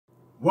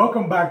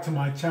Welcome back to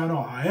my channel.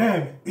 I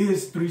am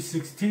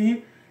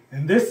Is316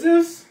 and this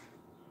is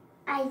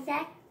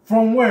Isaac.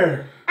 From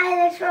where?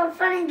 Isaac from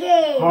Fun and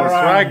Games. That's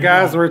right,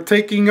 guys. We're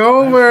taking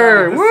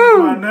over. This Woo! is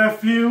my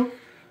nephew.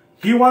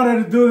 He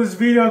wanted to do this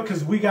video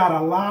because we got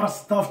a lot of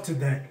stuff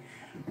today.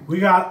 We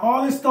got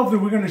all this stuff that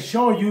we're going to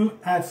show you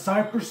at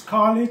Cypress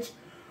College,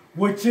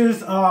 which is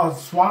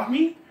swap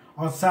meet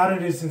on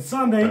Saturdays and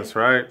Sundays. That's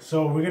right.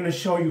 So we're going to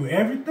show you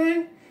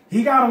everything.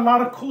 He got a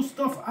lot of cool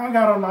stuff. I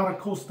got a lot of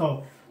cool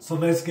stuff. So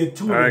let's get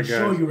to it and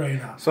show you right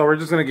now. So we're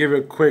just going to give you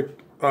a quick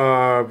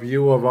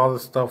view of all the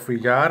stuff we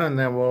got, and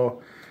then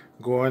we'll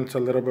go into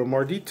a little bit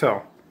more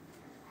detail.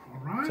 All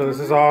right. So this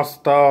is all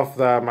stuff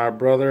that my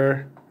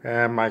brother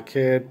and my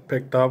kid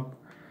picked up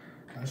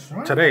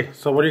today.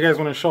 So what do you guys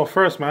want to show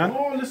first, man?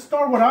 Oh, let's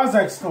start with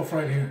Isaac's stuff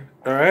right here.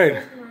 All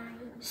right.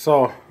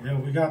 So yeah,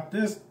 we got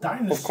this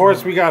dinosaur. Of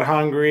course, we got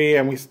hungry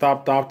and we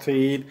stopped off to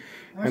eat.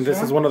 And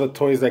this is one of the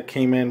toys that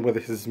came in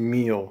with his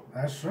meal.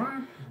 That's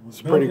right.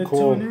 It's pretty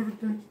cool.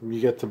 You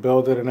get to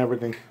build it and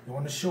everything. You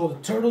want to show the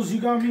turtles you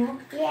got me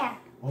on? Yeah.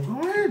 Well,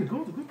 go ahead.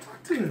 Go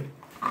talk to them.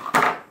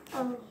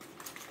 Oh.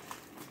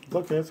 It's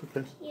okay. It's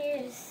okay.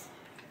 Here's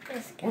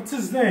this guy. What's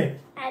his name?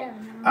 I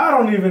don't know. I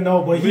don't even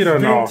know, but he's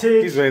don't vintage.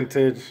 know. He's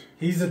vintage.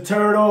 He's a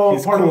turtle.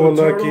 He's part cool of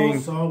the turtle,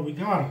 looking. So we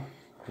got him.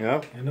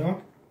 Yep. You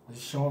know?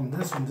 Let's show him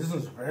this one. This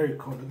is very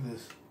cool. Look at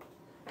this.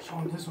 Show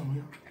him this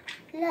one.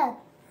 Look.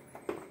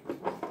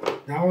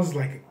 That was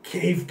like a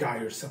cave guy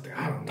or something.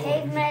 I don't know.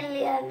 Caveman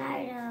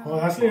Leonardo. Oh,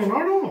 that's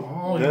Leonardo?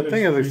 Oh, Yeah, I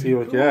think it looks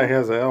cool. Yeah, he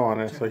has an L on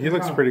it. So he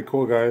looks pretty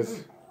cool,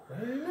 guys.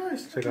 Very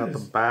nice. Check out the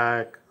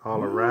back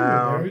all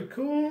around. Very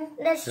cool.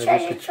 Let's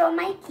treasure troll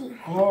Mikey.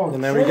 Oh,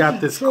 and then we got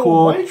this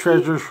cool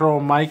treasure troll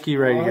Mikey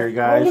right here,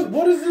 guys.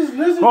 What is this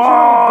lizard?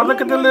 Oh, look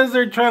at the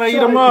lizard trying to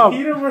eat him up.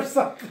 Eat him or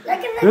something.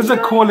 This is a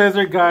cool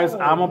lizard, guys.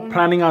 I'm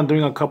planning on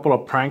doing a couple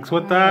of pranks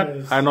with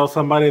that. I know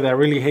somebody that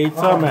really hates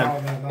them.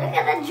 And look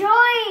at the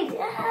droid.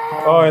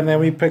 oh, and then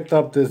we picked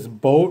up this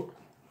boat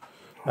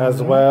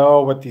as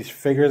well with these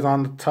figures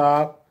on the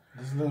top.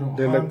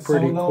 They look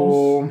pretty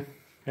cool.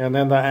 And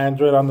then the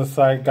android on the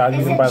side got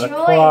eaten by the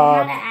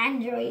clock.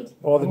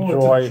 Oh, the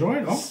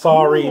droid. Oh,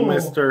 sorry, cool.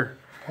 Mr.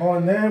 Oh,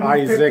 and then we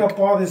Isaac. picked up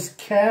all this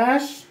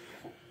cash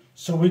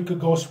so we could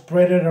go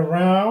spread it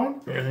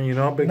around. And you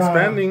know, big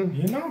spending.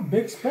 You know,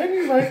 big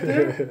spending right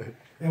there.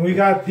 And we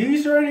got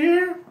these right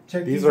here.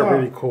 Check these out. These are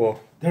really cool.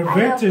 They're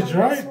vintage,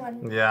 right?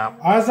 Yeah.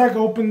 Isaac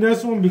opened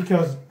this one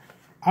because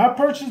I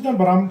purchased them,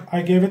 but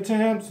I gave it to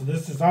him. So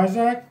this is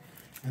Isaac,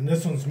 and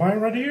this one's mine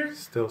right here.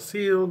 Still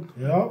sealed.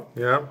 Yep.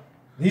 Yep.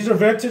 These are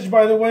vintage,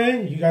 by the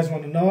way. You guys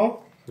want to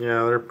know?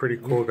 Yeah, they're pretty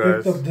cool, We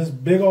guys. picked up this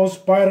big old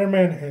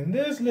Spider-Man and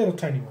this little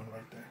tiny one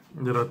right there.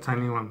 Little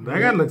tiny one. That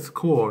guy looks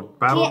cool.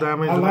 Battle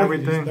damage I and like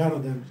everything. Battle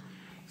damage.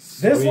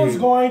 This one's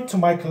going to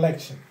my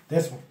collection.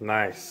 This one.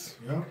 Nice.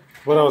 Yep.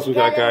 What else we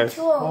got, guys?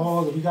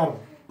 Oh, we got a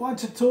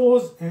bunch of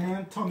tools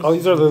and tons. Oh,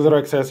 these are the little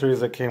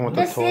accessories that came with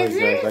the toys,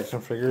 scissors, like action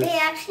figures. They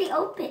actually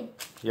open.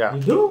 Yeah.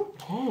 They do?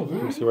 Oh,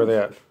 Let me see where they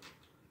at.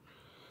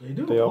 They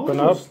do. They open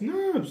up.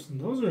 Snaps.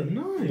 Those are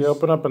nice. They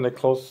open up and they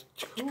close.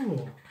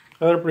 Cool.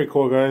 Yeah, they're pretty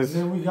cool, guys.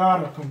 Then we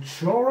got a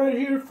control right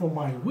here for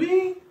my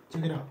Wii.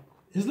 Check it out.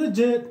 It's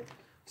legit.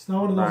 It's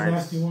not one of those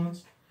nasty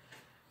ones.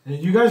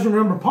 And you guys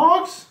remember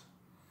Pogs?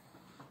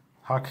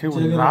 How could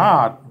we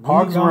not?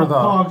 Pogs were the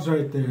Pogs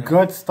right there.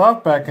 good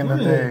stuff back in the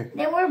day.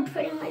 They were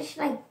pretty much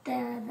like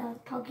the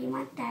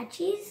Pokemon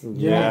Tachis.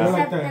 Yeah. They're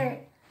like Except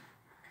that.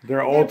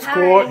 They're old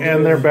school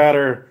and they're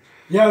better.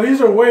 Yeah,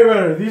 these are way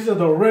better. These are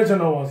the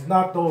original ones,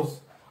 not those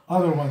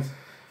other ones.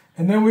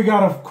 And then we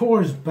got, of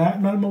course,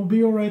 Batman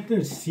Mobile right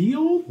there,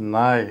 sealed.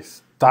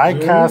 Nice.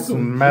 Die-cast Very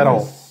cool. metal.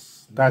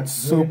 Yes.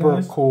 That's Very super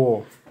nice.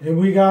 cool. And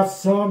we got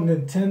some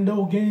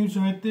Nintendo games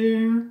right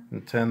there.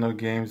 Nintendo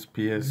games,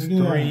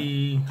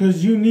 PS3.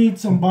 Because you need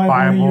some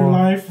Bible in your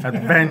life.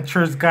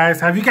 Adventures, guys.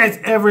 Have you guys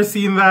ever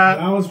seen that?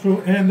 That was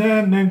cool. And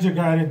then Ninja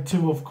Gaiden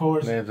 2, of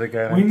course. Ninja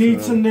Gaiden We need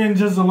 2. some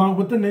ninjas along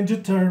with the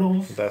Ninja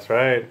Turtles. That's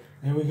right.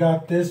 And we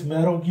got this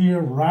Metal Gear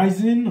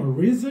Rising or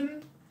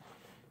Risen.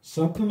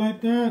 Something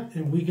like that.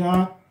 And we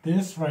got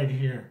this right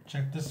here.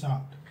 Check this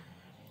out.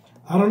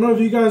 I don't know if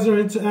you guys are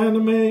into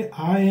anime.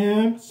 I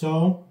am.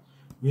 So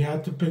we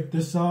had to pick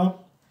this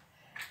up.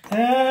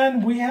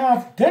 And we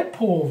have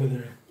Deadpool over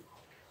there.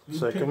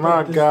 Check him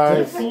out,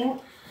 guys.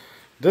 Deadpool.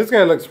 This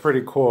guy looks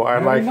pretty cool. I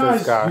like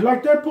this guy. You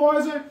like Deadpool,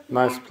 Isaac?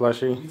 Nice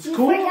plushie. It's You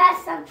cool.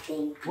 forgot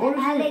something. What is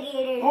it?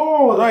 Alligator.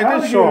 Oh, the I did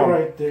alligator show him.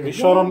 right there. We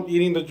showed him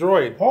eating the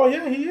droid. Oh,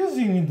 yeah, he is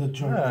eating the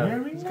joint. Yeah,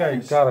 Very this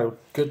nice. guy got a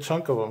good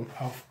chunk of them.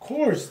 Of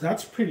course,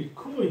 that's pretty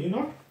cool, you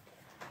know?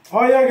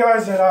 Oh, yeah,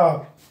 guys,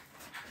 and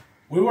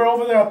we were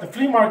over there at the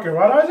flea market,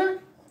 right, Isaac?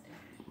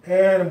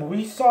 And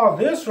we saw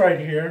this right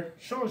here.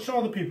 Show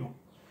the people.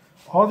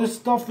 All this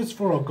stuff is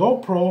for a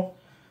GoPro,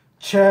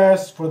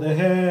 chest for the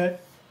head,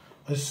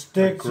 a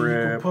stick so you can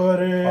grip, put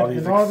it, all these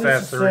and all these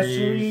accessories.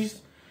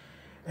 accessories.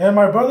 And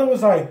my brother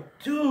was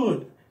like,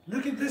 dude,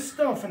 look at this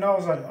stuff. And I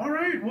was like, all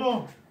right,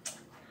 well,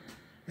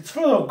 it's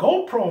for the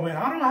GoPro, man.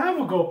 I don't have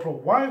a GoPro.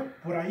 Why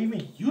would I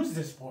even use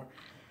this for?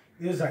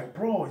 He was like,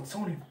 bro, it's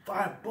only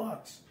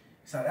 $5.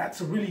 So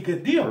that's a really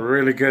good deal.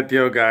 Really good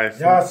deal, guys.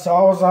 Yeah, so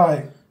I was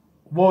like,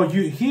 well,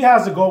 he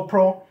has a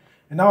GoPro.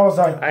 And I was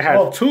like, I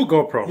had 2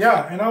 GoPros.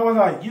 Yeah, and I was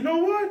like, you know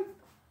what?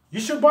 You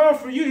should buy it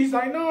for you. He's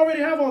like, no, I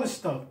already have all this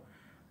stuff.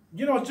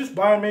 You know, just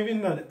buy it. Maybe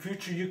in the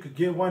future you could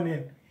get one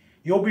and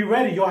you'll be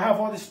ready. You'll have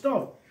all this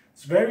stuff.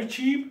 It's very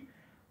cheap.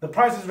 The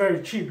price is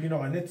very cheap, you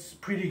know, and it's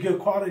pretty good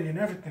quality and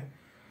everything.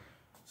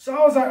 So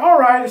I was like, all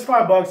right, it's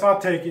 $5. I'll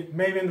take it.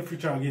 Maybe in the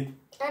future I'll get it.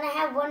 And I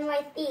have one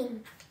more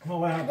thing.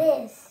 What happened?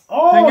 This.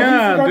 Oh, hang you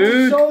on, forgot dude.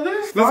 to show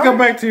this? Let's go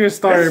back to your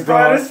story, It's bro.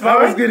 fine, it's fine.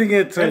 I was getting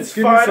into it. It's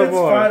Give fine, me some it's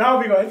more. fine.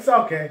 I'll be going. It's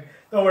okay.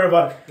 Don't worry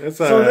about it. It's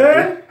so alright.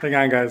 then, Hang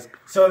on, guys.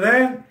 So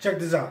then, check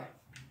this out.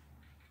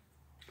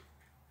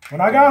 When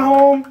I got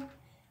home,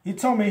 he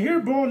told me, here,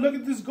 bro, look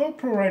at this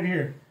GoPro right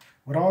here.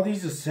 With all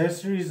these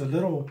accessories, a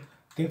little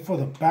thing for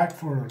the back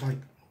for, like,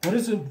 what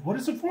is it? What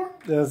is it for?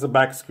 There's a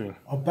back screen.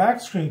 A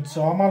back screen.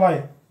 So I'm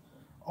like,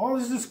 oh,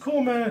 this is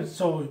cool, man.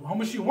 So how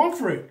much you want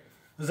for it?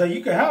 I was like,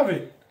 you can have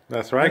it.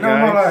 That's right, and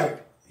guys. I'm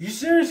like, you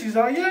serious? He's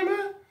like, yeah,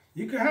 man.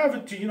 You can have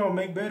it to, you know,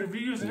 make better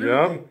videos and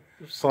everything.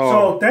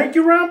 So thank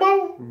you,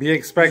 Rambo. Be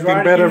expecting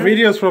right better here.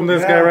 videos from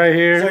this guy right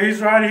here. So he's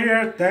right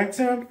here. Thanks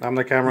him. I'm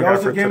the camera He guy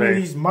also for gave me today.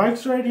 these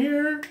mics right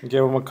here.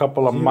 Give him a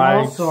couple of You know,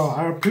 mics. so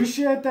I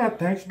appreciate that.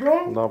 Thanks,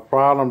 bro. No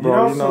problem,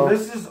 bro. You know, so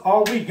this is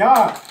all we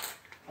got.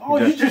 Oh,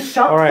 you just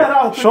shouted all right. that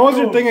out. Show us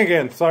your thing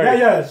again. Sorry.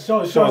 Yeah. Show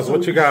us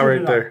what you got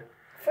right there.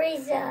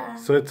 Frieza.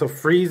 So it's a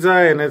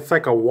Frieza and it's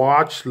like a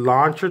watch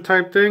launcher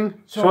type thing.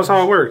 Show us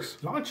how it works.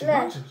 Launch.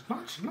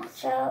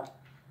 So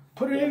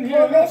Put it in pull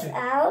here. this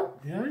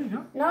out. There you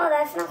go. No,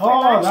 that's not for Oh,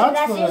 launching. that's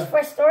That's for just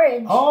for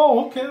storage.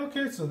 Oh,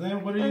 okay. So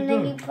then what do you And do?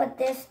 then you put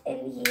this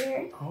in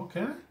here.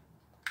 Okay.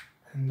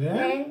 And then?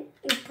 Then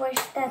you push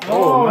that.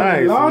 Oh,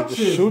 nice. It Launches.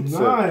 just shoots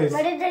nice.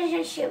 But it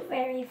doesn't shoot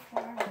very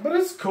far. But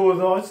it's cool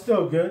though. It's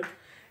still good.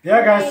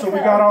 Yeah, guys. So we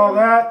got all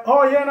that.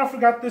 Oh yeah, and I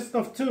forgot this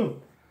stuff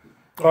too.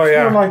 Oh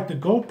yeah. Still like the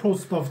GoPro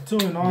stuff too,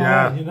 and all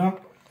that. You know.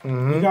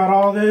 Mm-hmm. We got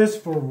all this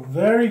for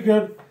very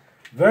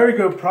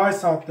good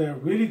price out there.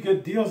 Really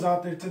good deals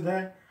out there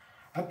today.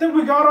 I think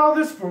we got all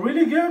this for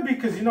really good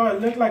because you know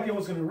it looked like it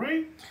was gonna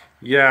rain.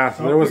 Yeah,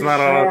 So there was not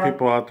a lot of sure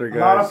people out there, guys. A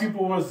lot of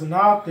people wasn't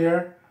out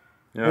there.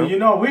 Yeah. But you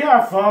know, we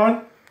had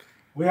fun.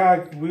 We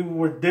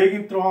were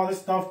digging through all this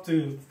stuff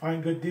to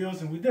find good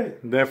deals, and we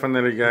did.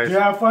 Definitely, guys. Did you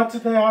have fun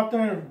today out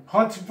there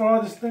hunting for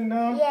all this thing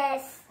now?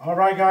 Yes. All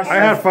right, guys. I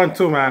had fun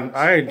too, man.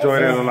 I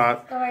enjoyed it a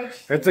lot. Storage.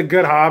 It's a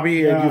good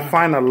hobby, and you Yeah.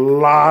 find a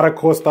lot of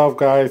cool stuff,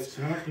 guys.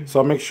 Exactly.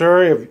 So make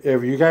sure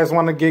if you guys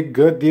want to get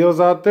good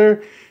deals out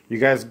there, you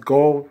guys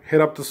go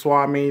hit up the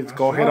swap meets,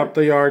 go hit right. up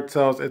the yard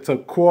sales. It's a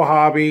cool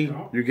hobby.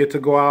 Yeah. You get to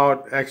go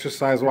out,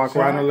 exercise, walk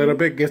around a little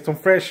bit, get some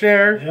fresh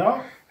air.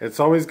 Yeah. It's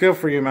always good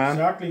for you, man.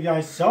 Exactly,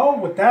 guys. So,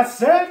 with that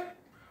said,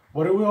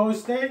 what do we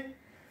always say?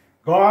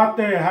 Go out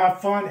there and have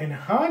fun and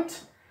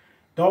hunt.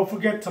 Don't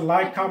forget to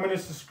like, comment,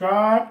 and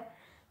subscribe.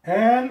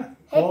 And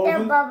Hit go the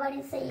over- bell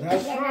button so you can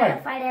That's get right.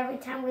 notified every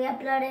time we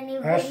upload a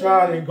new That's video.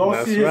 right. And go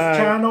That's see his right.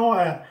 channel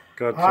at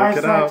Go check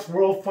it out. Isaac's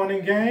World Fun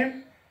and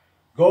Game.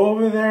 Go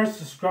over there,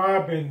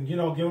 subscribe, and, you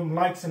know, give him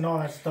likes and all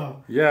that stuff.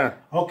 Yeah.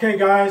 Okay,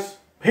 guys.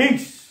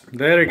 Peace.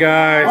 Later,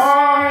 guys.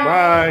 Bye.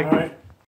 Bye. All right.